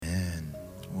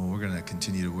we're going to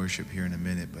continue to worship here in a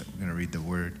minute, but we're going to read the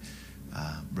word,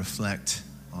 reflect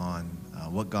on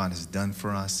what God has done for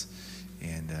us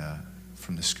and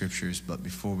from the scriptures. But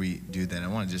before we do that, I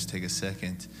want to just take a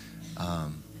second. I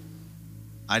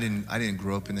didn't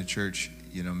grow up in the church.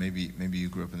 You know, maybe you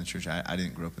grew up in the church. I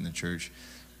didn't grow up in the church.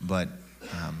 But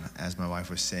as my wife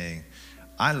was saying,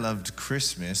 I loved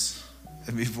Christmas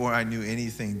before I knew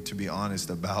anything, to be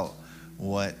honest, about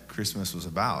what Christmas was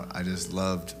about. I just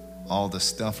loved all the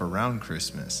stuff around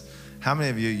Christmas. How many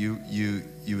of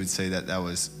you would say that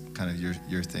was kind of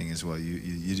your thing as well?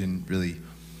 You didn't really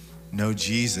know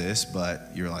Jesus,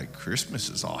 but you're like, Christmas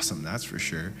is awesome, that's for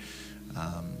sure.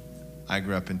 I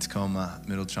grew up in Tacoma,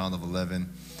 middle child of 11,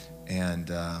 and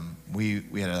we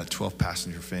had a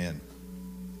 12-passenger van,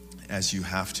 as you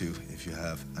have to if you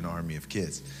have an army of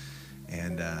kids.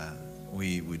 And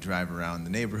we would drive around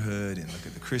the neighborhood and look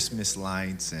at the Christmas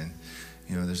lights, and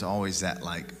you know, there's always that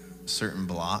like certain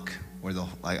block where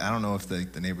I don't know if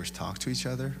the neighbors talk to each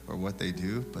other or what they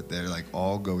do, but they're like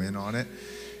all go in on it.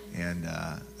 And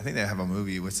I think they have a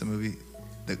movie. What's the movie?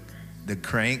 The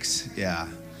Cranks? Yeah.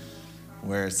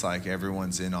 Where it's like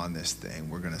everyone's in on this thing.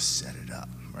 We're going to set it up,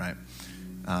 right?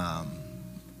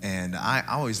 And I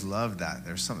always loved that.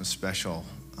 There's something special.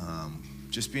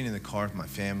 Just being in the car with my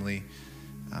family.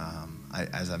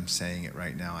 As I'm saying it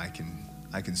right now,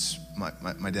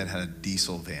 my dad had a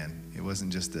diesel van. It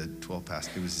wasn't just a 12-pass,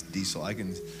 it was diesel.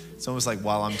 It's almost like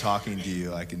while I'm talking to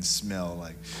you, I can smell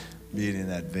like being in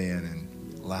that van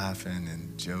and laughing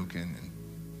and joking and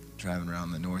driving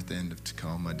around the north end of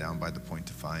Tacoma down by the Point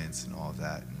Defiance and all of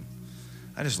that. And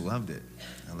I just loved it.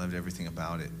 I loved everything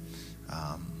about it.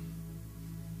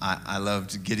 I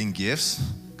loved getting gifts.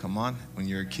 Come on, when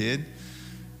you're a kid,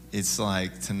 it's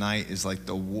like tonight is like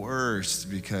the worst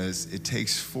because it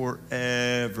takes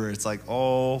forever. It's like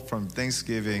all from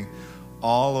Thanksgiving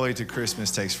all the way to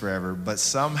Christmas takes forever. But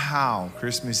somehow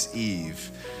Christmas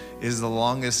Eve is the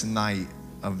longest night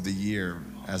of the year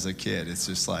as a kid. It's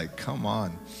just like, come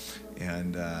on.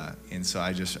 And so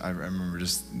I remember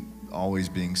just always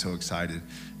being so excited.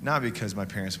 Not because my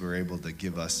parents were able to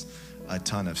give us a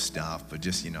ton of stuff, but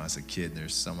just, you know, as a kid,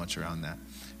 there's so much around that.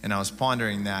 And I was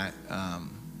pondering that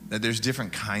there's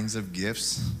different kinds of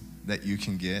gifts that you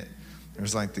can get.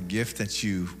 There's like the gift that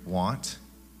you want.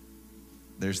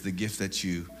 There's the gift that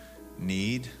you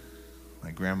need. My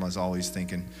grandma's always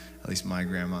thinking, at least my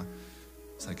grandma,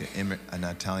 it's like an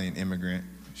Italian immigrant.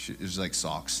 It was like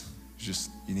socks. It's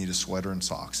just, you need a sweater and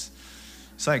socks.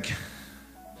 It's like,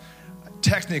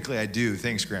 technically I do,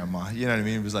 thanks grandma. You know what I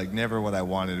mean? It was like never what I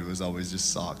wanted. It was always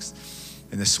just socks.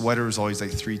 And the sweater was always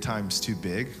like 3 times too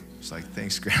big. It's like,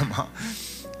 thanks grandma.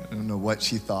 I don't know what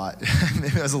she thought.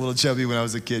 Maybe I was a little chubby when I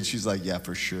was a kid. She's like, yeah,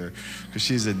 for sure. Because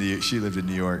she lived in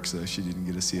New York, so she didn't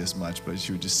get to see us much. But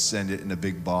she would just send it in a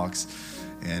big box.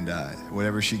 And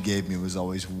whatever she gave me was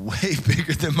always way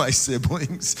bigger than my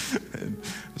siblings. And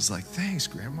I was like, thanks,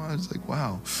 Grandma. I was like,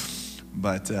 wow.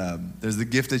 But there's the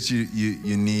gift that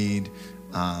you need.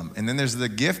 And then there's the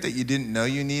gift that you didn't know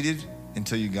you needed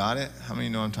until you got it. How many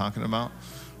know what I'm talking about?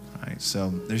 All right, so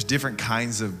there's different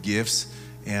kinds of gifts.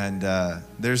 And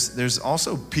there's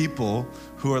also people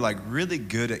who are like really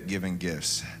good at giving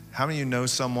gifts. How many of you know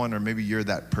someone, or maybe you're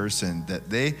that person,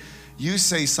 that you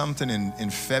say something in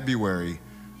February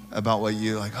about what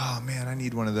you like, oh man, I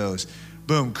need one of those.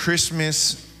 Boom,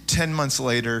 Christmas, 10 months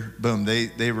later, boom,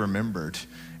 they remembered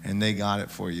and they got it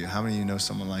for you. How many of you know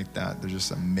someone like that? They're just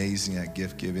amazing at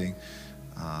gift giving.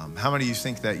 How many of you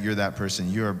think that you're that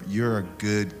person? You're a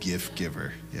good gift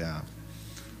giver, yeah.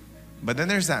 But then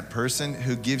there's that person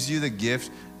who gives you the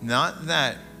gift, not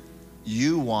that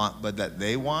you want, but that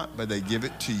they want, but they give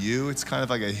it to you. It's kind of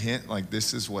like a hint, like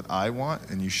this is what I want,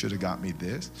 and you should have got me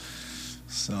this.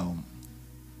 So,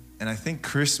 and I think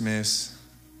Christmas,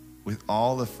 with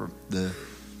all the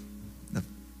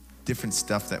different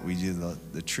stuff that we do,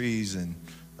 the trees and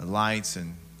the lights,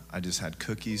 and I just had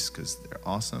cookies because they're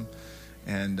awesome,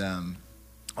 and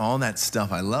all that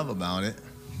stuff I love about it,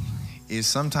 is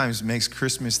sometimes makes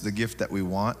Christmas the gift that we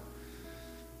want.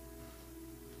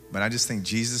 But I just think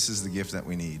Jesus is the gift that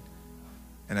we need.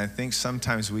 And I think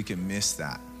sometimes we can miss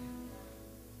that.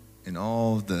 And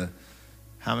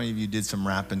how many of you did some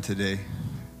rapping today?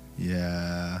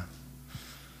 Yeah.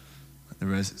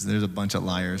 There's a bunch of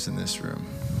liars in this room.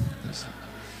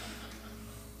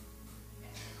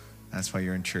 That's why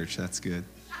you're in church, that's good.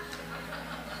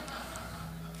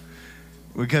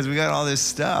 Because we got all this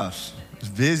stuff. It's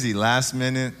busy, last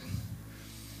minute.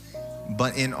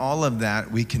 But in all of that,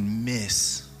 we can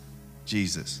miss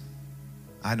Jesus.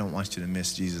 I don't want you to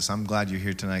miss Jesus. I'm glad you're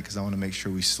here tonight because I want to make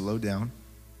sure we slow down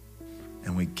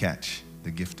and we catch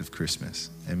the gift of Christmas.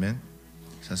 Amen?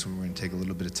 So that's what we're going to take a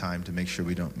little bit of time to make sure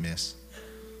we don't miss.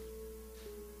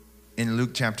 In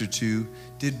Luke chapter 2,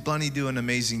 did Bunny do an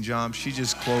amazing job? She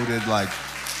just quoted like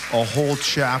a whole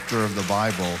chapter of the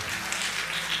Bible.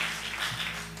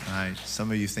 All right,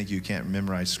 some of you think you can't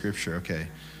memorize scripture. Okay.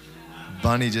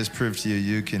 Bunny just proved to you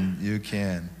you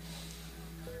can.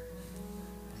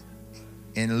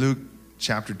 In Luke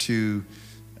chapter 2,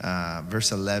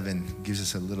 verse 11 gives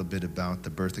us a little bit about the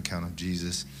birth account of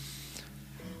Jesus.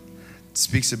 It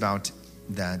speaks about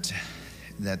that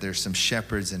there's some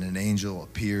shepherds and an angel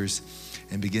appears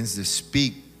and begins to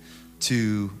speak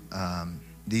to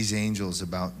these angels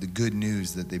about the good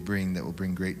news that they bring that will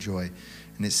bring great joy.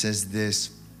 And it says this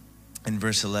in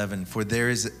verse 11, "For there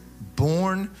is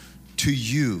born to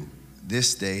you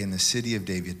this day in the city of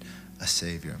David a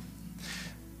Savior."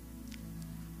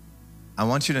 I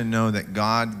want you to know that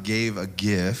God gave a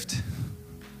gift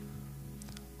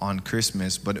on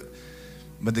Christmas, but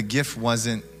the gift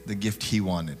wasn't the gift he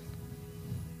wanted.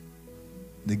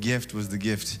 The gift was the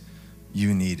gift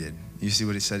you needed. You see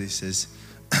what he said? He says,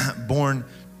 born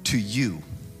to you.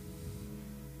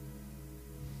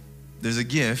 There's a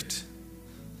gift,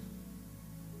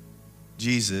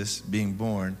 Jesus being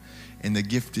born, and the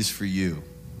gift is for you.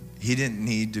 He didn't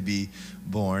need to be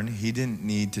born. He didn't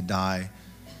need to die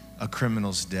a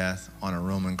criminal's death on a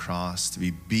Roman cross, to be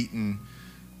beaten,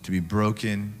 to be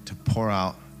broken, to pour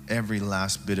out every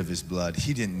last bit of his blood.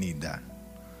 He didn't need that.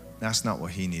 That's not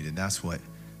what he needed. That's what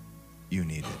you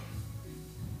needed.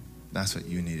 That's what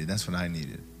you needed. That's what I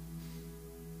needed.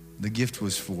 The gift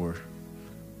was for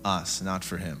us, not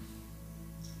for him.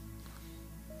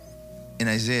 In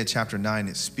Isaiah chapter 9,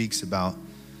 it speaks about,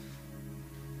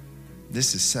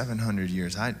 this is 700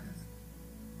 years. Like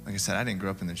I said, I didn't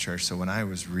grow up in the church, so when I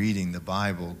was reading the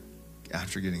Bible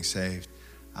after getting saved,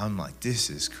 I'm like, this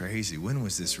is crazy. When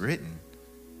was this written?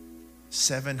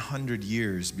 700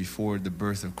 years before the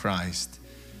birth of Christ,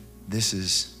 this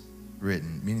is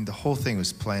written, meaning the whole thing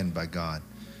was planned by God.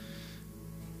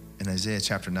 In Isaiah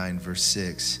chapter 9, verse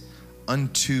 6,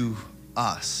 unto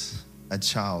us a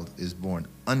child is born.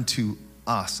 Unto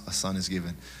us a son is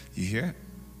given. You hear it?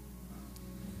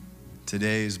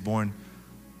 Today is born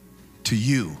to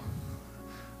you.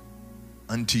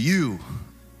 Unto you.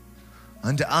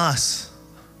 Unto us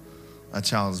a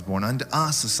child is born. Unto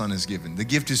us a son is given. The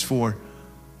gift is for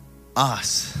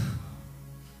us.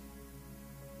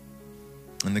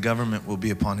 And the government will be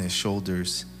upon his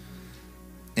shoulders.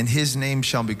 And his name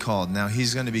shall be called. Now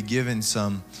he's going to be given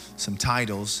some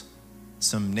titles,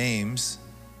 some names.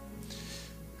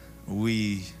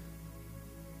 We,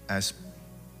 as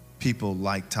people,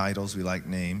 like titles, we like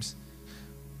names.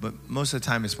 But most of the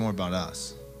time it's more about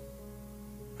us.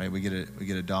 Right? We get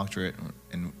a doctorate,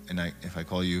 and if I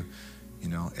call you,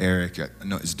 Eric,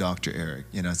 no, it's Dr. Eric.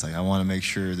 It's like I want to make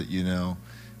sure that you know.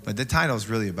 But the title is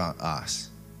really about us.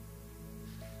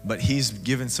 But he's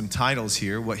given some titles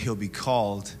here, what he'll be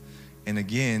called. And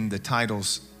again, the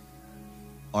titles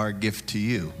are a gift to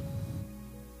you.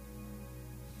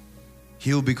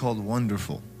 He'll be called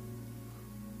Wonderful.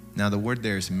 Now the word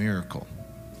there is miracle.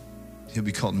 He'll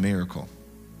be called Miracle.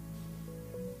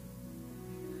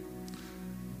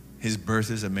 His birth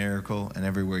is a miracle, and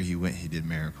everywhere he went, he did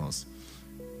miracles.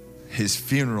 His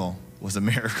funeral was a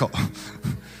miracle.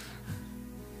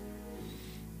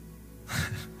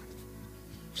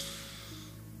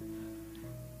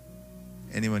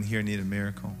 Anyone here need a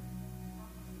miracle?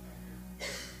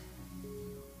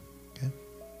 Okay.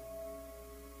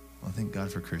 Well, thank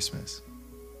God for Christmas.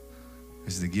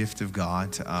 Because the gift of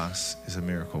God to us is a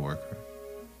miracle worker.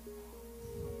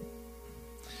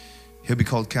 He'll be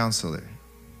called Counselor.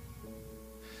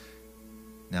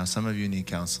 Now, some of you need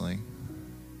counseling.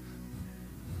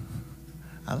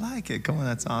 I like it. Come on,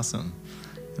 that's awesome.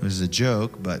 It was a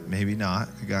joke, but maybe not.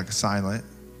 It got silent.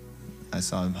 I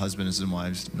saw husbands and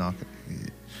wives knock.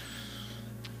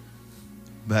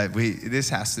 But this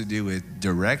has to do with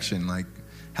direction. Like,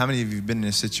 how many of you have been in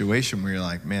a situation where you're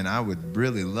like, man, I would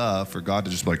really love for God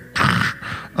to just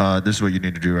this is what you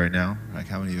need to do right now. Like,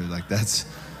 how many of you are like,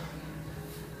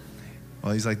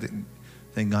 well, he's like,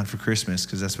 thank God for Christmas,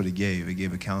 because that's what he gave. He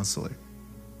gave a counselor.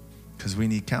 Because we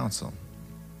need counsel.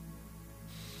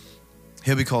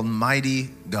 He'll be called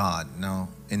Mighty God. Now,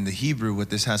 in the Hebrew,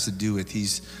 what this has to do with,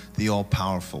 he's the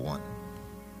all-powerful one.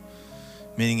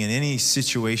 Meaning in any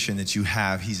situation that you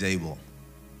have, he's able.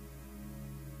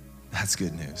 That's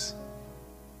good news.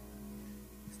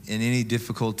 In any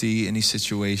difficulty, any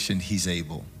situation, he's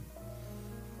able.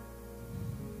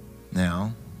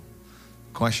 Now,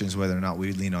 the question is whether or not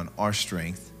we lean on our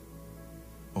strength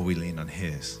or we lean on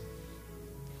his.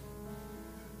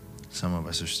 Some of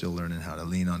us are still learning how to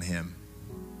lean on him.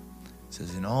 It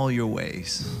says, in all your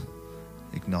ways,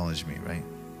 acknowledge me, right?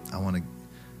 I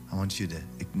want you to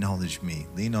acknowledge me,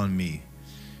 lean on me,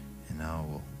 and I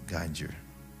will guide your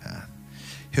path.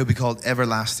 He'll be called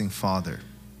Everlasting Father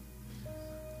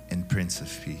and Prince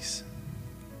of Peace.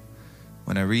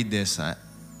 When I read this, I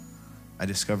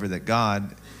discover that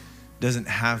God doesn't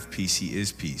have peace, he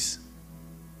is peace.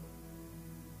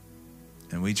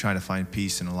 And we try to find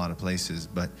peace in a lot of places,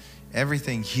 but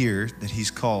everything here that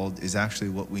he's called is actually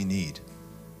what we need.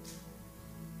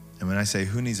 And when I say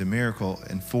who needs a miracle,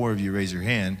 and 4 of you raise your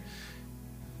hand,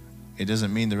 it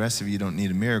doesn't mean the rest of you don't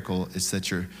need a miracle. It's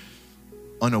that you're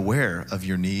unaware of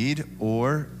your need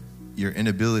or your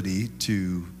inability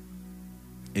to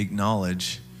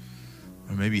acknowledge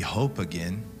or maybe hope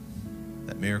again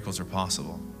that miracles are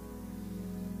possible.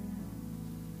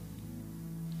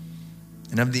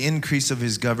 And of the increase of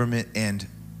his government and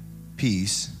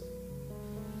peace,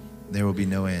 there will be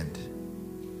no end.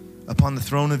 Upon the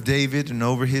throne of David and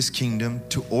over his kingdom,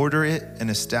 to order it and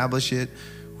establish it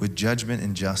with judgment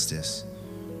and justice.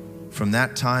 From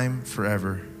that time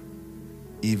forever,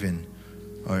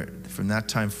 from that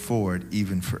time forward,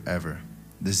 even forever.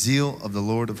 The zeal of the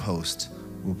Lord of hosts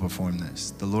will perform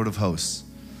this. The Lord of hosts.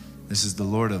 This is the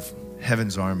Lord of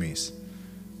heaven's armies.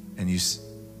 And you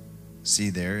see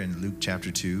there in Luke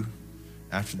chapter 2,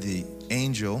 after the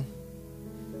angel,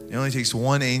 it only takes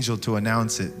one angel to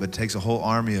announce it, but it takes a whole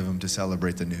army of them to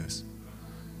celebrate the news.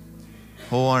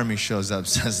 Whole army shows up,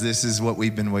 says, this is what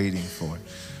we've been waiting for.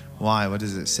 Why? What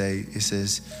does it say? It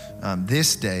says,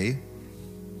 this day,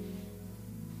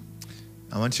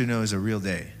 I want you to know, is a real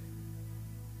day.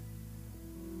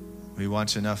 We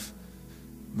watch enough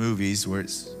movies where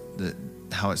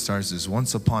how it starts is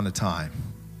once upon a time.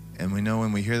 And we know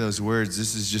when we hear those words,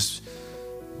 this is just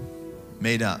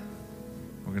made up.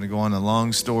 We're going to go on a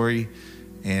long story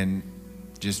and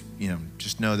just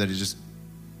know that it just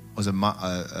was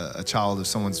a child of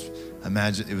someone's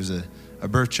it was a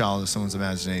birth child of someone's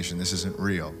imagination. This isn't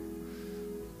real.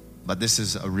 But this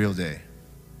is a real day.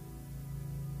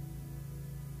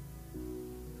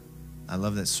 I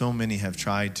love that so many have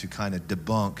tried to kind of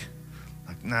debunk,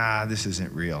 like, nah, this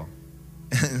isn't real.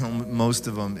 And most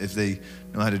of them, if they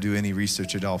know how to do any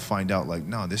research at all, find out like,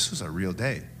 no, this was a real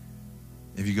day.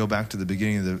 If you go back to the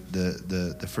beginning of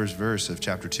the first verse of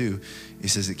chapter 2, it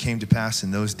says, it came to pass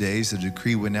in those days, a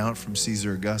decree went out from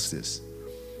Caesar Augustus,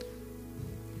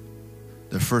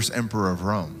 the first emperor of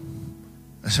Rome.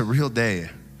 It's a real day.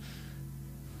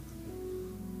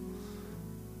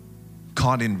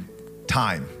 Caught in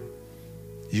time.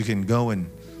 You can go and,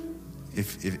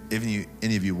 if any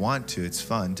of you want to, it's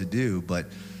fun to do, but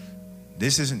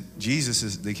this isn't,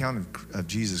 the account of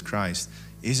Jesus Christ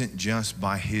isn't just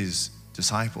by his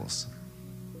disciples.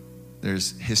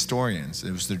 There's historians.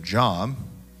 It was their job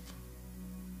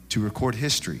to record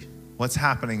history. What's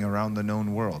happening around the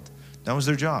known world. That was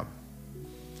their job.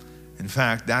 In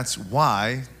fact, that's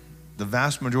why the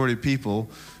vast majority of people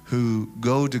who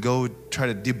go try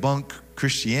to debunk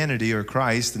Christianity or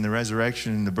Christ and the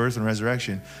resurrection and the birth and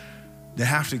resurrection, they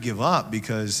have to give up,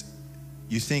 because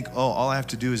you think, oh, all I have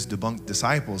to do is debunk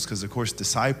disciples, because of course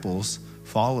disciples,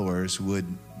 followers, would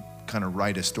kind of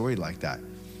write a story like that.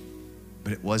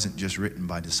 But it wasn't just written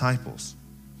by disciples.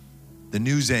 The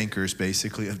news anchors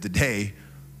basically of the day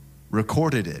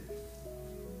recorded it.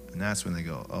 And that's when they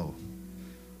go, oh,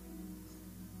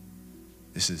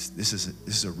 this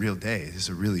is a real day. This is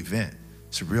a real event.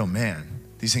 It's a real man.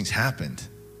 These things happened.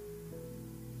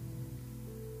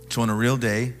 So on a real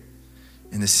day,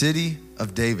 in the city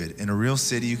of David, in a real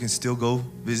city you can still go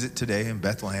visit today in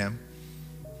Bethlehem.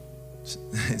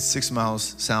 It's 6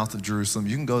 miles south of Jerusalem.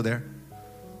 You can go there.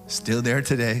 Still there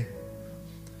today.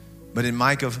 But in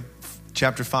Micah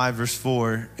chapter 5, verse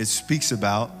 4, it speaks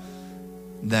about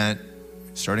that,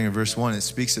 starting in verse 1, it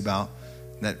speaks about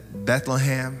that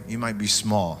Bethlehem, you might be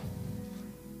small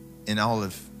in all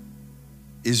of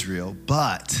Israel,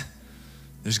 but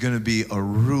there's going to be a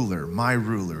ruler, my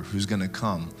ruler, who's going to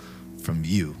come from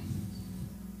you,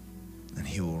 and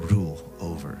he will rule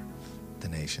over the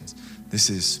nations. This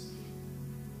is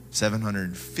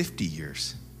 750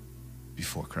 years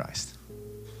before Christ.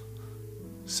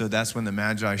 So that's when the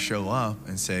Magi show up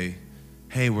and say,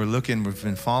 hey, we've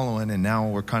been following, and now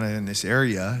we're kind of in this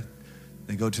area.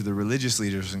 They go to the religious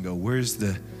leaders and go, where's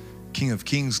the King of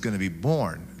Kings going to be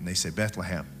born? And they say,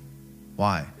 Bethlehem.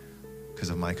 Why? Because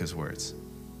of Micah's words.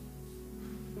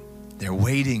 They're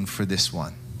waiting for this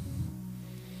one.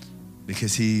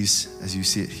 Because he's, as you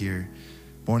see it here,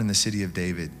 born in the city of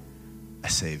David, a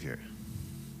Savior.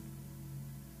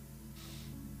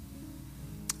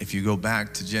 If If you go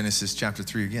back to Genesis chapter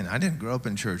 3 again, I didn't grow up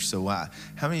in church, so how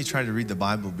many of you tried to read the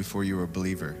Bible before you were a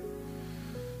believer?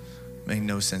 Made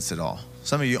no sense at all.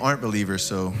 Some of you aren't believers,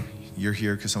 so you're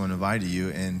here because someone invited you,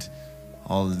 and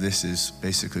all of this is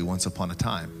basically once upon a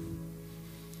time.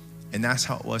 And that's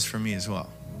how it was for me as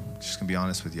well. Just gonna be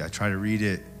honest with you. I tried to read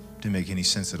it, didn't make any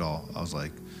sense at all. I was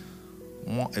like,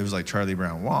 it was like Charlie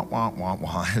Brown, wah, wah, wah,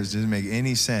 wah. It didn't make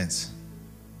any sense.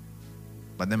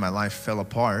 But then my life fell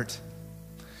apart,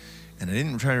 and I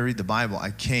didn't try to read the Bible. I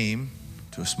came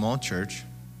to a small church,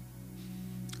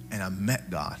 and I met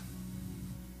God.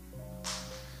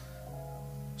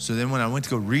 So then when I went to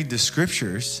go read the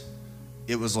scriptures,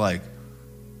 it was like,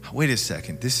 wait a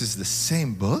second, this is the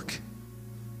same book?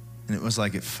 And it was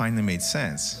like it finally made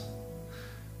sense.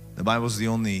 The Bible's the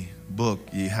only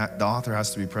book, the author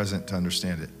has to be present to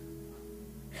understand it.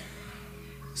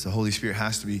 So the Holy Spirit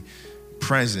has to be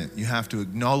present. You have to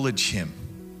acknowledge him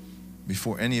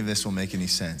before any of this will make any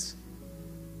sense.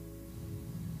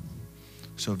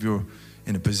 So if you're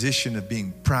in a position of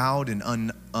being proud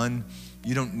and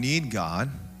you don't need God,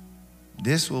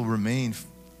 this will remain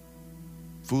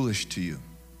foolish to you.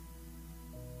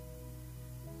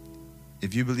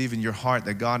 If you believe in your heart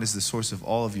that God is the source of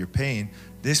all of your pain,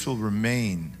 this will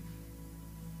remain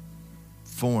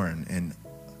foreign and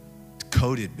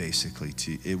coded basically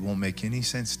to you. It won't make any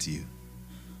sense to you.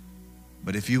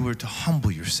 But if you were to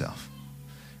humble yourself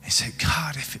and say,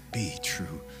 God, if it be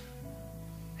true,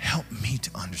 help me to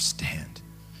understand.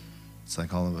 It's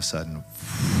like all of a sudden,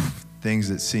 things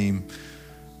that seem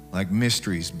like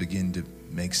mysteries begin to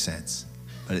make sense.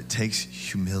 But it takes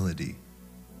humility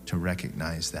to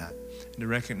recognize that and to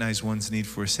recognize one's need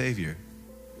for a Savior.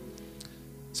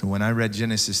 So when I read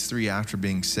Genesis 3 after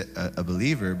being a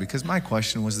believer, because my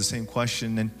question was the same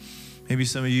question that maybe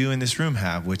some of you in this room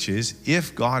have, which is,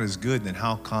 if God is good, then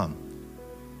how come?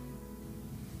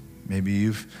 Maybe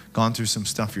you've gone through some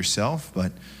stuff yourself,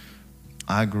 but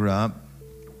I grew up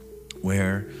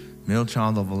where middle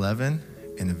child of 11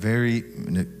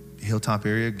 in a hilltop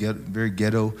area, very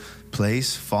ghetto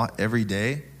place, fought every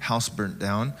day, house burnt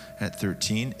down at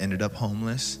 13, ended up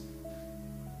homeless.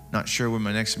 Not sure where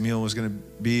my next meal was going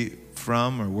to be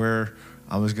from or where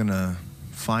I was going to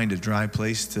find a dry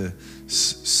place to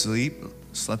sleep.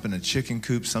 Slept in a chicken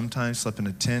coop sometimes, slept in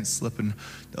a tent, slept in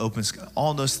the open sky,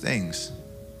 all those things.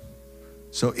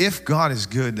 So if God is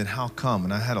good, then how come?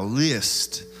 And I had a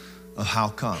list of how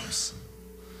comes.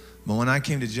 But when I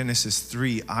came to Genesis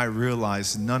 3, I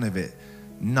realized none of it,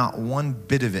 not one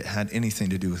bit of it had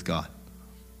anything to do with God.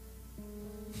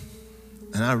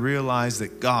 And I realized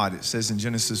that God, it says in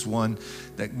Genesis 1,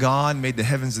 that God made the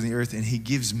heavens and the earth, and he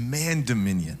gives man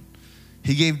dominion.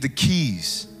 He gave the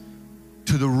keys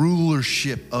to the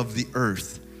rulership of the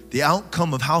earth. The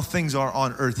outcome of how things are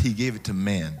on earth, he gave it to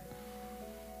man.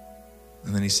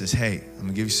 And then he says, hey, I'm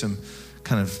gonna give you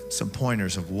some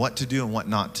pointers of what to do and what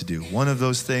not to do. One of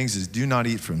those things is do not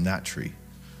eat from that tree.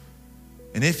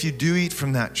 And if you do eat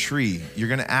from that tree, you're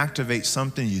gonna activate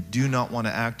something you do not wanna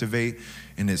activate,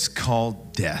 and it's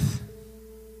called death.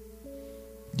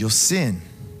 You'll sin,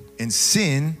 and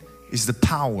sin is the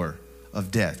power of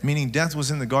death, meaning death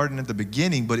was in the garden at the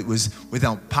beginning, but it was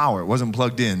without power. It wasn't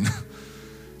plugged in.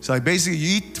 So like basically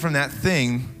you eat from that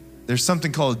thing, there's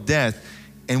something called death,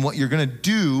 and what you're gonna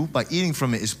do by eating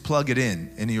from it is plug it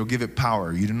in, and you'll give it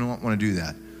power. You do not wanna do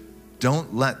that.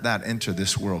 Don't let that enter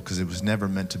this world, because it was never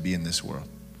meant to be in this world.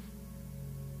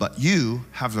 But you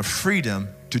have the freedom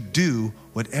to do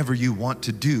whatever you want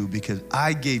to do, because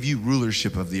I gave you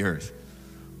rulership of the earth.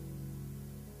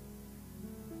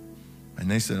 And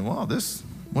they said, well,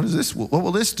 what is this? What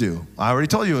will this do? I already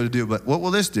told you what to do, but what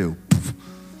will this do?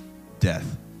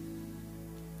 Death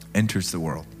enters the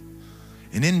world.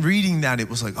 And in reading that, it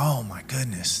was like, oh my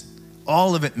goodness,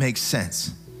 all of it makes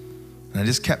sense. And I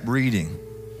just kept reading.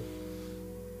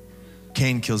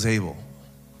 Cain kills Abel.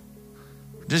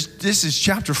 This is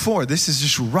chapter 4. This is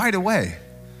just right away.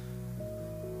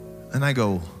 And I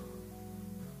go,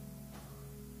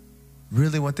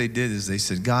 really what they did is they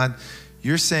said, God,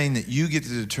 you're saying that you get to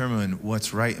determine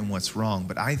what's right and what's wrong,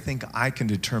 but I think I can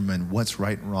determine what's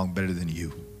right and wrong better than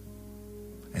you.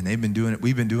 And they've been doing it.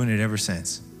 We've been doing it ever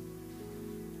since.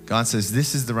 God says,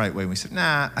 this is the right way. We said,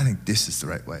 nah, I think this is the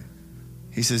right way.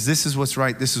 He says, this is what's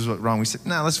right, this is what's wrong. We said,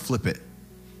 nah, let's flip it.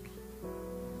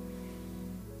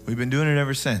 We've been doing it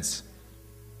ever since.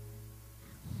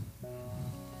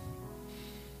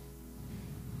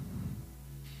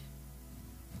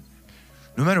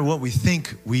 No matter what we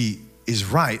think is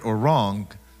right or wrong,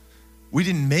 we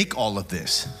didn't make all of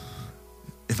this.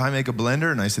 If I make a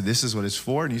blender and I said, this is what it's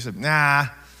for, and you said, nah,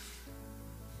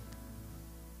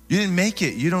 You didn't make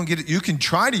it. You don't get it. You can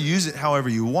try to use it however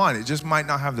you want. It just might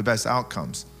not have the best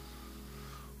outcomes.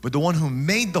 But the one who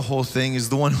made the whole thing is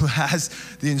the one who has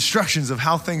the instructions of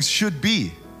how things should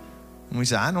be. And we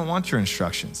say, I don't want your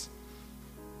instructions.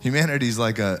 Humanity's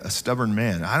like a stubborn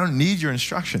man. I don't need your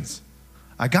instructions.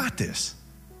 I got this.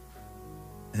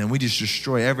 And then we just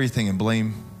destroy everything and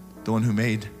blame the one who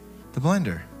made the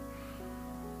blender.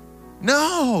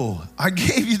 No, I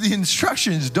gave you the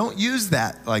instructions. Don't use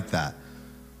that like that.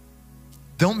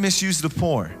 Don't misuse the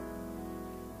poor.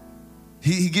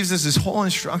 He gives us his whole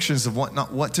instructions of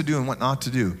what to do and what not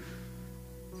to do.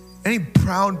 Any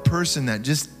proud person that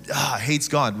just hates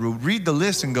God will read the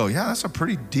list and go, yeah, that's a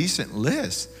pretty decent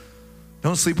list.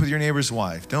 Don't sleep with your neighbor's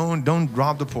wife. Don't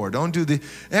rob the poor. Don't do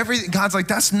everything. God's like,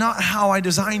 that's not how I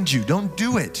designed you. Don't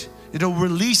do it. It'll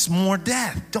release more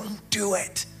death. Don't do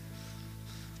it.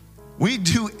 We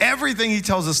do everything he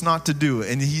tells us not to do,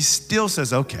 and he still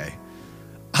says, okay,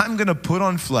 I'm going to put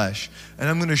on flesh, and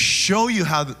I'm going to show you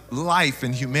how life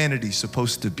and humanity is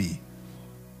supposed to be.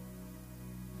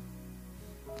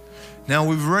 Now,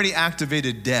 we've already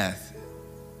activated death,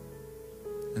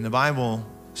 and the Bible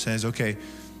says, okay,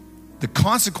 the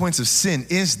consequence of sin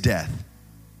is death.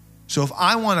 So if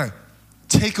I want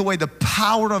to take away the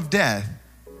power of death,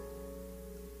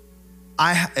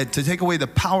 to take away the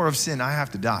power of sin, I have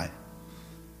to die.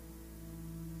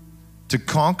 To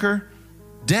conquer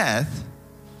death,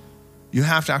 you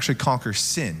have to actually conquer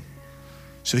sin.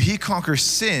 So he conquers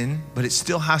sin, but it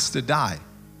still has to die.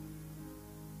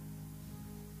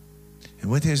 And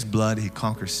with his blood, he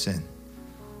conquers sin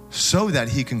so that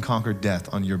he can conquer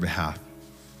death on your behalf.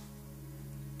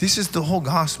 This is the whole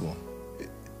gospel.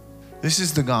 This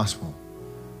is the gospel.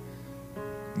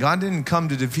 God didn't come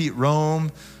to defeat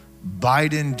Rome,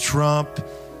 Biden, Trump,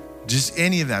 just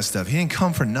any of that stuff. He didn't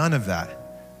come for none of that.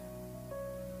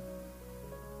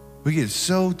 We get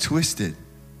so twisted.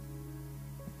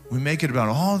 We make it about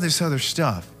all this other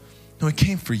stuff. No, it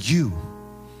came for you.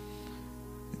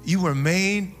 You were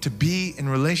made to be in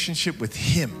relationship with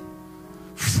him,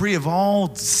 free of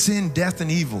all sin, death,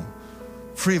 and evil,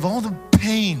 free of all the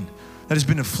pain that has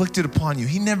been inflicted upon you.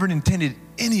 He never intended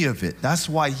any of it. That's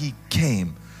why he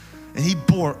came. And he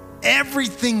bore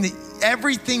everything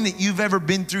that you've ever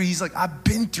been through. He's like, I've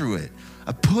been through it.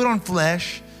 I put on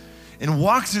flesh and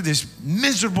walked through this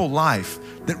miserable life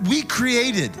that we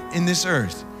created in this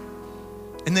earth,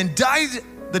 and then died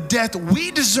the death we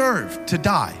deserve to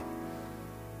die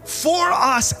for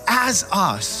us, as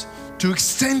us, to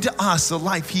extend to us the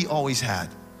life he always had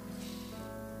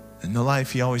and the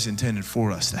life he always intended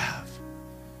for us to have.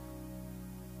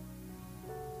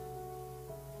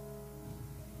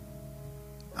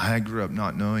 I grew up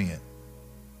not knowing it.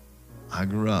 I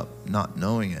grew up not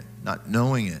knowing it, not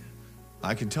knowing it.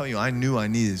 I can tell you, I knew I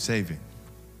needed saving.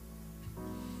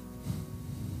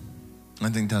 I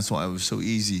think that's why it was so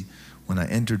easy when I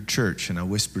entered church and I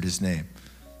whispered his name.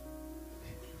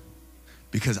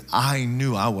 Because I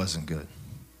knew I wasn't good.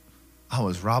 I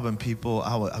was robbing people.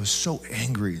 I was so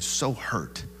angry and so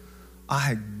hurt. I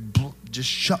had just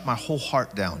shut my whole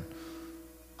heart down.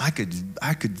 I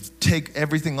could take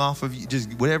everything off of you,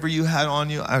 just whatever you had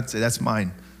on you, I would say, that's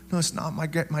mine. No, it's not. My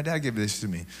dad gave this to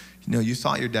me. You know, you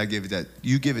thought your dad gave it that.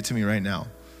 You give it to me right now.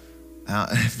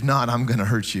 If not, I'm going to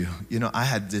hurt you. You know, I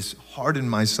had this hardened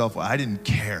myself. I didn't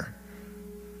care.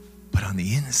 But on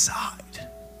the inside,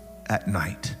 at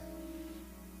night,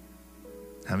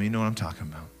 how many know what I'm talking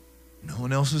about? No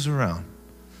one else was around.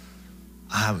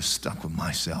 I was stuck with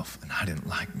myself, and I didn't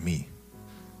like me.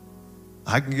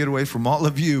 I can get away from all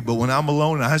of you, but when I'm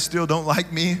alone and I still don't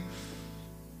like me,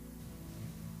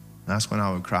 that's when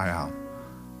I would cry out,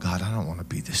 God, I don't want to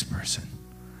be this person.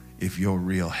 If you're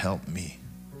real, help me.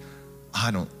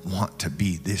 I don't want to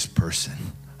be this person.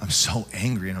 I'm so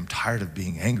angry and I'm tired of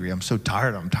being angry. I'm so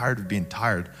tired. I'm tired of being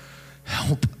tired.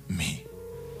 Help me.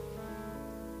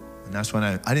 And that's when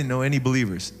I didn't know any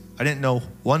believers. I didn't know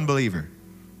one believer.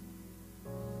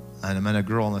 And I met a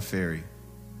girl on the ferry.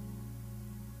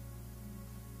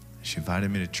 She invited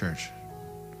me to church.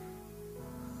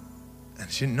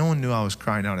 And no one knew I was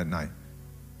crying out at night.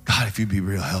 God, if you be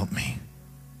real, help me.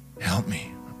 Help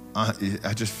me.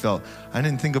 I just felt, I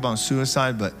didn't think about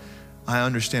suicide, but I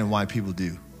understand why people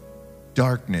do.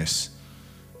 Darkness,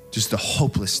 just the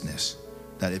hopelessness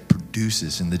that it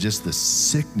produces, and just the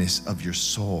sickness of your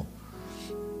soul.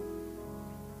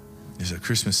 There's a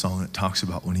Christmas song that talks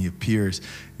about when he appears,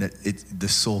 that the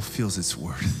soul feels its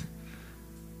worth.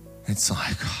 It's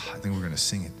like, I think we're going to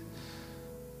sing it.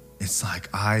 It's like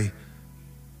I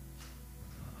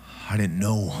didn't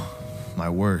know my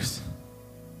worth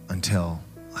until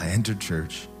I entered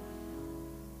church.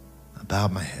 I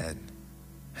bowed my head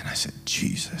And I said,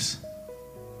 Jesus.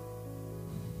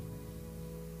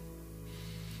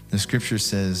 The scripture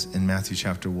says in Matthew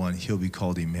chapter 1, he'll be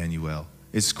called Emmanuel.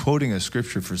 It's quoting a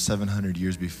scripture for 700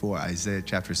 years before, Isaiah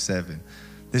chapter 7.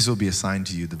 This will be a sign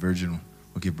to you. The virgin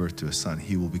will give birth to a son.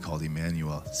 He will be called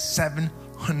Emmanuel.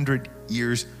 700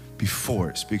 years before,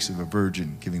 it speaks of a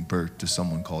virgin giving birth to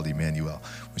someone called Emmanuel,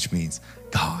 which means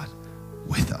God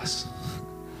with us.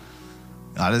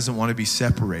 God doesn't want to be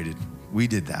separated. We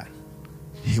did that.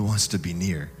 He wants to be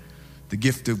near. The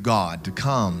gift of God to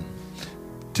come,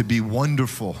 to be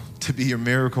wonderful, to be your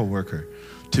miracle worker,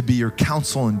 to be your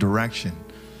counsel and direction,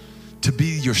 to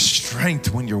be your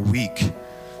strength when you're weak,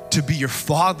 to be your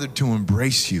father to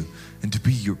embrace you, and to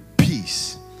be your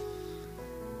peace.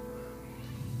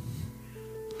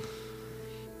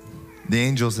 The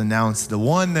angels announced the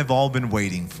one they've all been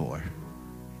waiting for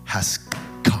has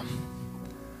come.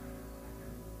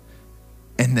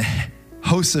 And the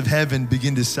hosts of heaven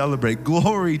begin to celebrate.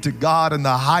 Glory to God in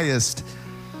the highest,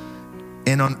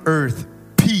 and on earth,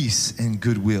 peace and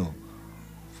goodwill.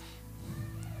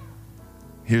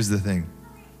 Here's the thing.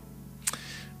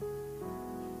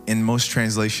 In most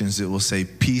translations, it will say,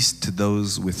 peace to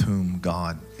those with whom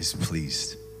God is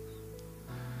pleased.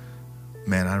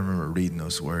 Man, I remember reading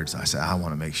those words. I said, I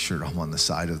want to make sure I'm on the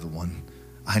side of the one.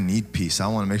 I need peace. I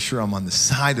want to make sure I'm on the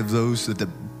side of those that the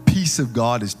peace of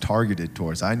God is targeted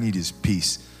towards. I need his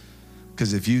peace.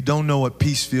 Because if you don't know what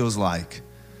peace feels like,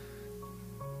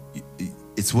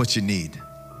 it's what you need.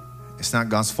 It's not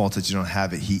God's fault that you don't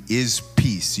have it. He is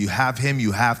peace. You have him,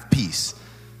 you have peace.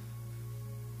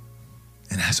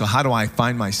 And so how do I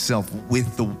find myself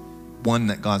with the one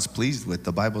that God's pleased with?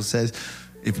 The Bible says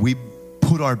if we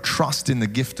put our trust in the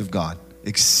gift of God,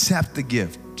 accept the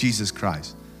gift, Jesus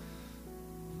Christ.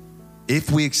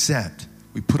 If we accept,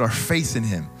 we put our faith in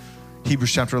him.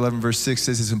 Hebrews chapter 11 verse 6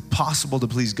 says it's impossible to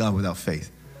please God without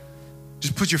faith.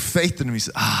 Just put your faith in him. He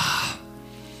says,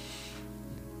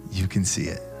 you can see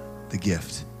it, the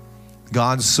gift.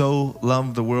 God so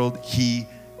loved the world, he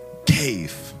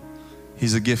gave.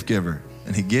 He's a gift giver.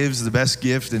 And he gives the best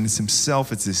gift, and it's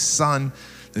himself, it's his son,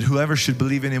 that whoever should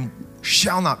believe in him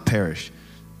shall not perish.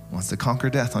 He wants to conquer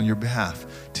death on your behalf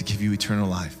to give you eternal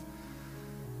life.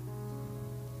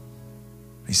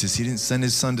 He says he didn't send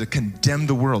his son to condemn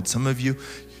the world. Some of you,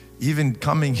 even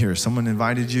coming here, someone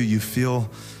invited you, you feel,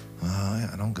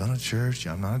 I don't go to church,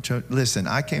 I'm not a church. Listen,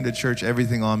 I came to church,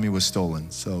 everything on me was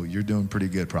stolen. So you're doing pretty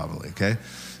good probably, okay?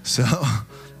 So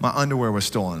my underwear was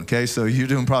stolen, okay? So you're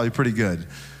doing probably pretty good.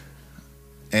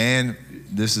 And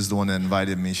this is the one that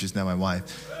invited me. She's now my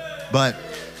wife. But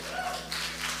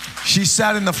she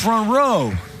sat in the front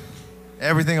row.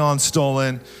 Everything on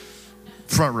stolen,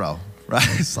 front row, right?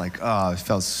 It's like, it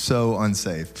felt so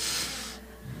unsafe.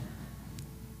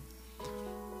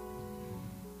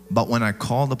 But when I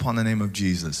called upon the name of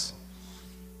Jesus,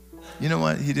 you know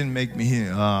what? He didn't make me,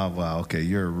 well, okay,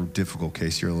 you're a difficult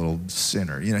case. You're a little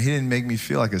sinner. You know, he didn't make me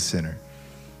feel like a sinner.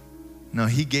 No,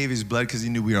 he gave his blood because he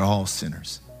knew we are all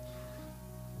sinners.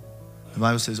 The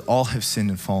Bible says all have sinned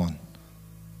and fallen.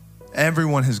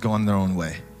 Everyone has gone their own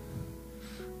way.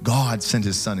 God sent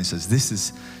his son. He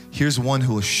says, here's one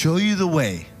who will show you the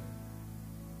way.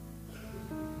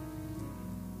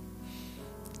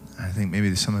 I think maybe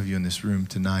there's some of you in this room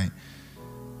tonight,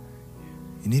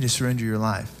 you need to surrender your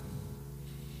life.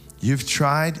 You've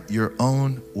tried your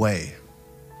own way.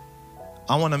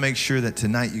 I want to make sure that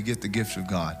tonight you get the gift of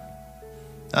God.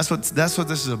 That's what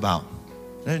this is about.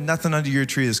 There's nothing under your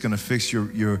tree that's going to fix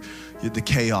the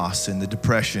chaos and the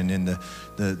depression and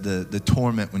the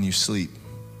torment when you sleep.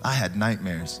 I had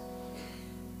nightmares.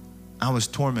 I was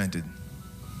tormented.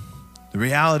 The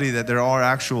reality that there are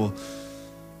actual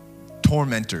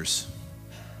tormentors,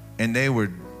 and they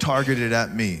were targeted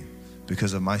at me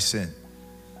because of my sin.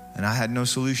 And I had no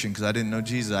solution because I didn't know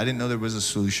Jesus. I didn't know there was a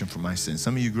solution for my sin.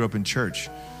 Some of you grew up in church.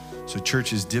 So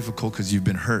church is difficult because you've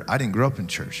been hurt. I didn't grow up in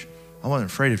church. I wasn't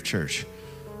afraid of church.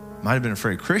 Might have been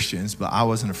afraid of Christians, but I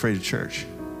wasn't afraid of church.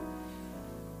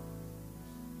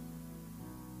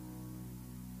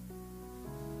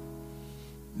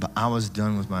 But I was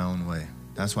done with my own way.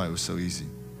 That's why it was so easy.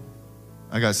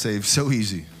 I got saved so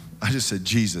easy. I just said,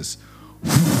 Jesus.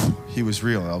 He was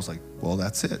real. I was like, well,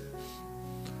 that's it.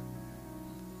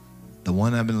 The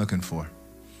one I've been looking for.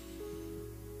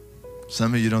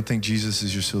 Some of you don't think Jesus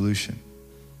is your solution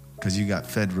because you got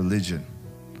fed religion.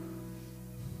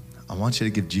 I want you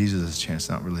to give Jesus a chance,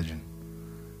 not religion.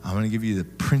 I'm going to give you the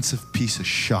Prince of Peace a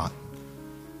shot.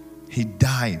 He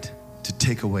died to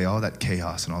take away all that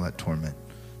chaos and all that torment,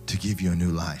 to give you a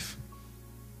new life.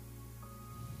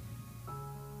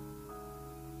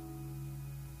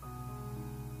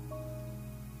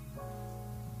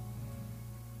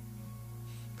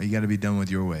 But you got to be done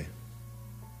with your way.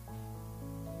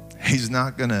 He's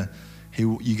not going to,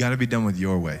 you got to be done with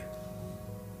your way.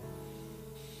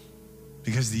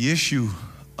 Because the issue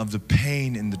of the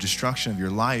pain and the destruction of your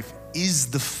life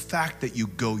is the fact that you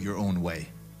go your own way.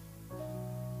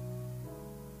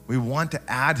 We want to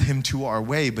add him to our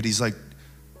way, but he's like,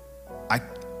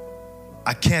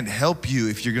 I can't help you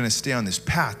if you're going to stay on this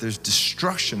path. There's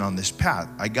destruction on this path.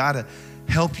 I got to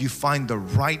help you find the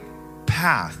right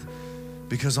path,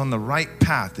 because on the right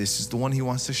path, this is the one he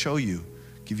wants to show you,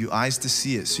 give you eyes to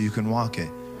see it so you can walk it.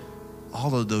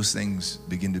 All of those things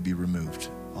begin to be removed.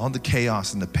 All the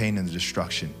chaos and the pain and the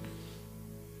destruction.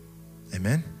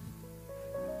 Amen?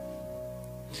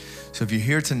 So if you're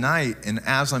here tonight, and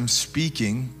as I'm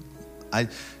speaking,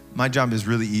 my job is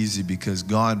really easy because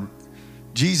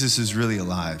Jesus is really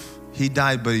alive. He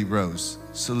died, but he rose.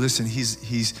 So listen,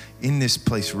 he's in this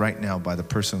place right now by the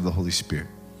person of the Holy Spirit.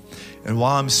 And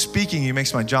while I'm speaking, he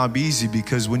makes my job easy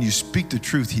because when you speak the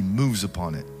truth, he moves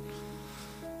upon it.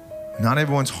 Not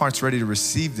everyone's heart's ready to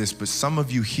receive this, but some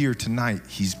of you here tonight,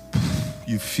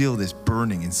 you feel this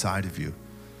burning inside of you.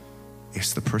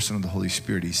 It's the person of the Holy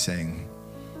Spirit. He's saying,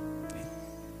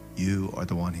 you are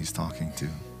the one he's talking to.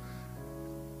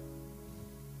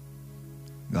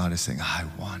 God is saying, I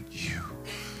want you.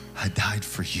 I died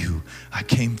for you. I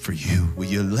came for you. Will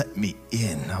you let me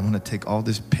in? I want to take all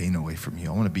this pain away from you.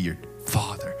 I want to be your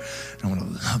father. I want to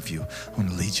love you. I want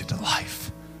to lead you to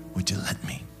life. Would you let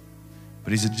me?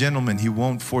 But he's a gentleman. He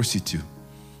won't force you to.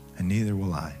 And neither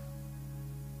will I.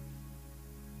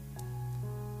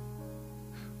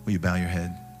 Will you bow your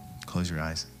head? Close your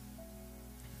eyes.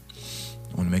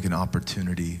 I want to make an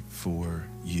opportunity for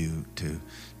you to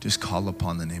just call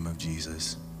upon the name of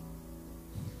Jesus.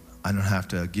 I don't have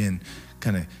to, again,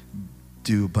 kind of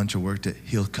do a bunch of work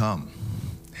he'll come.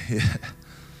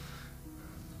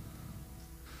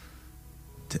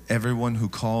 To everyone who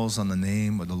calls on the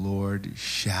name of the Lord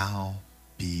shall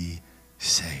be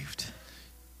saved.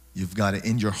 You've got to,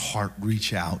 in your heart,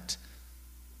 reach out.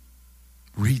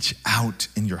 Reach out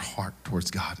in your heart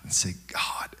towards God and say,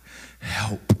 God,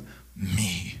 help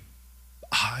me.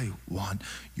 I want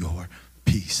your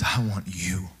peace. I want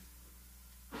you.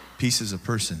 Peace is a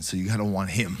person, so you got to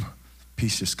want him.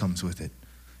 Peace just comes with it.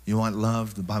 You want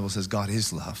love? The Bible says God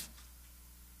is love.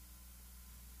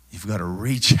 You've got to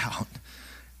reach out.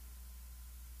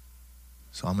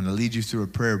 So I'm going to lead you through a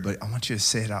prayer, but I want you to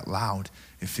say it out loud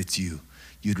if it's you.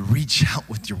 You'd reach out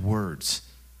with your words.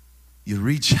 You'd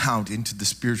reach out into the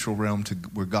spiritual realm to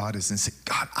where God is and say,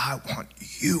 God, I want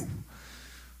you.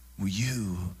 Will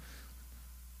you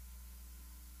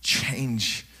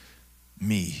change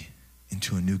me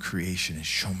into a new creation and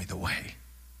show me the way?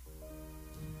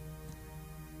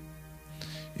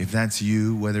 If that's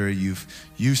you, whether you've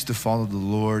used to follow the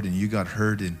Lord and you got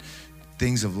hurt and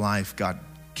things of life got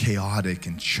chaotic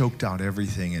and choked out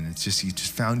everything, and it's just you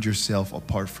just found yourself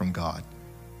apart from God,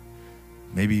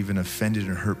 maybe even offended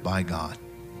or hurt by God.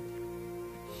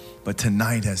 But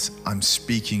tonight, as I'm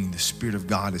speaking, the Spirit of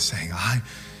God is saying,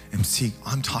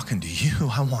 I'm talking to you.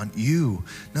 I want you.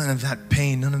 None of that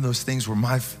pain, none of those things were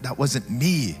that wasn't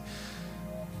me.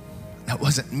 That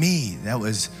wasn't me. That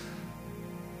was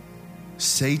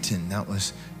Satan. That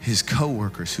was his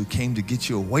co-workers who came to get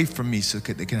you away from me so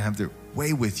that they can have their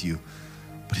way with you.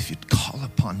 But if you'd call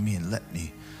upon me and let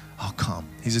me, I'll come.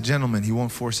 He's a gentleman. He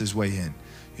won't force his way in.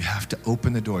 You have to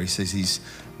open the door. He says he's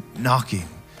knocking.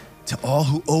 To all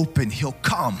who open, he'll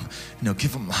come and he'll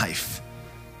give them life,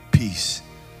 peace.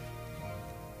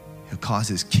 He'll cause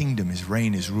his kingdom, his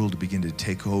reign, his rule to begin to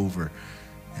take over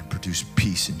and produce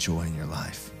peace and joy in your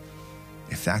life.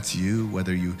 If that's you,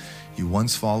 whether you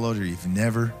once followed or you've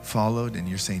never followed, and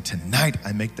you're saying, tonight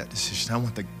I make that decision. I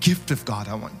want the gift of God.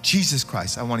 I want Jesus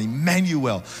Christ. I want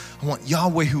Emmanuel. I want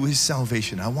Yahweh, who is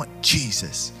salvation. I want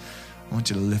Jesus. I want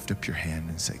you to lift up your hand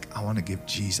and say, I want to give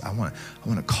Jesus. I want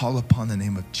to call upon the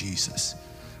name of Jesus.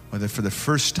 Whether for the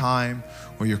first time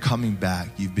or you're coming back,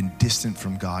 you've been distant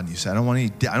from God, and you say, I don't want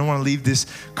to leave this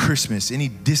Christmas any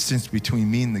distance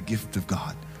between me and the gift of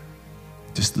God.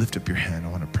 Just lift up your hand. I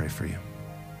want to pray for you.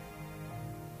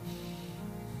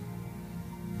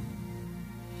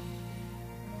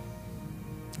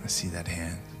 I see that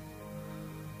hand.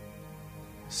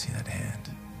 See that hand.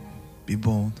 Be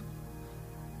bold.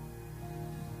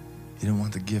 You don't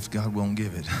want the gift, God won't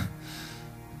give it.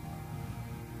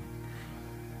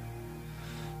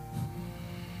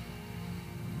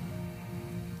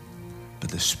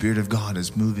 But the Spirit of God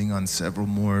is moving on several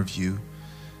more of you,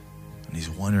 and he's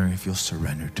wondering if you'll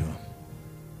surrender to him.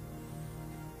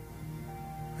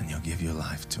 And he'll give your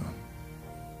life to him.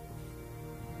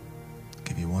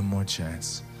 Give you one more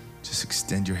chance. just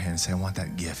extend your hand and say, I want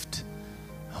that gift.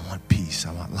 I want peace.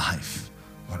 I want life.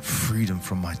 I want freedom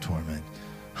from my torment.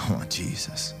 I want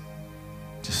Jesus.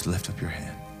 Just lift up your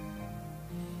hand.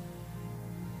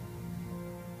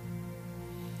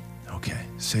 Okay,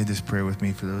 say this prayer with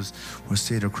me for those who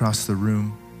say it across the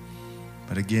room.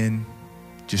 But again,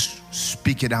 just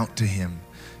speak it out to him.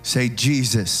 Say,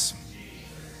 Jesus,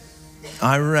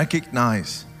 I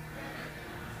recognize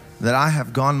that I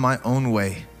have gone my own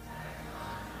way,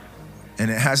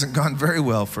 and it hasn't gone very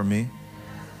well for me.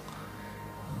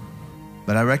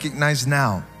 But I recognize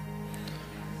now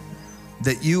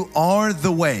that you are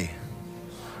the way,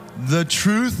 the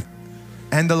truth,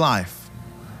 and the life.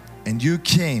 And you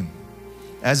came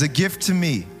as a gift to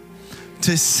me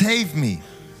to save me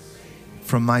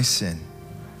from my sin.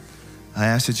 I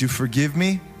ask that you forgive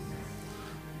me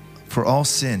for all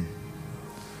sin.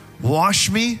 Wash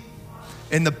me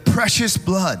in the precious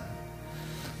blood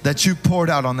that you poured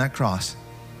out on that cross.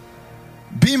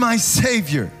 Be my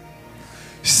Savior.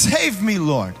 Save me,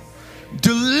 Lord.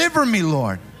 Deliver me,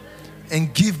 Lord,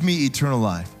 and give me eternal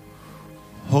life.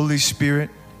 Holy Spirit,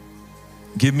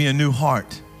 give me a new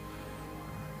heart.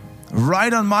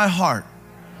 Write on my heart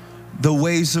the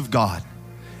ways of God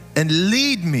and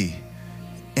lead me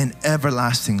in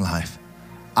everlasting life.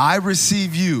 I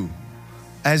receive you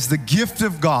as the gift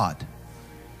of God.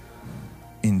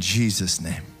 In Jesus'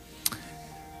 name,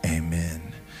 amen.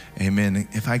 Amen.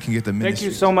 If I can get the ministry. Thank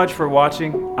you so much for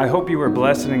watching. I hope you were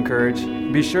blessed and encouraged.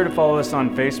 Be sure to follow us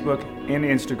on Facebook and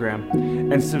Instagram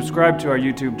and subscribe to our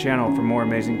YouTube channel for more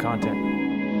amazing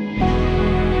content.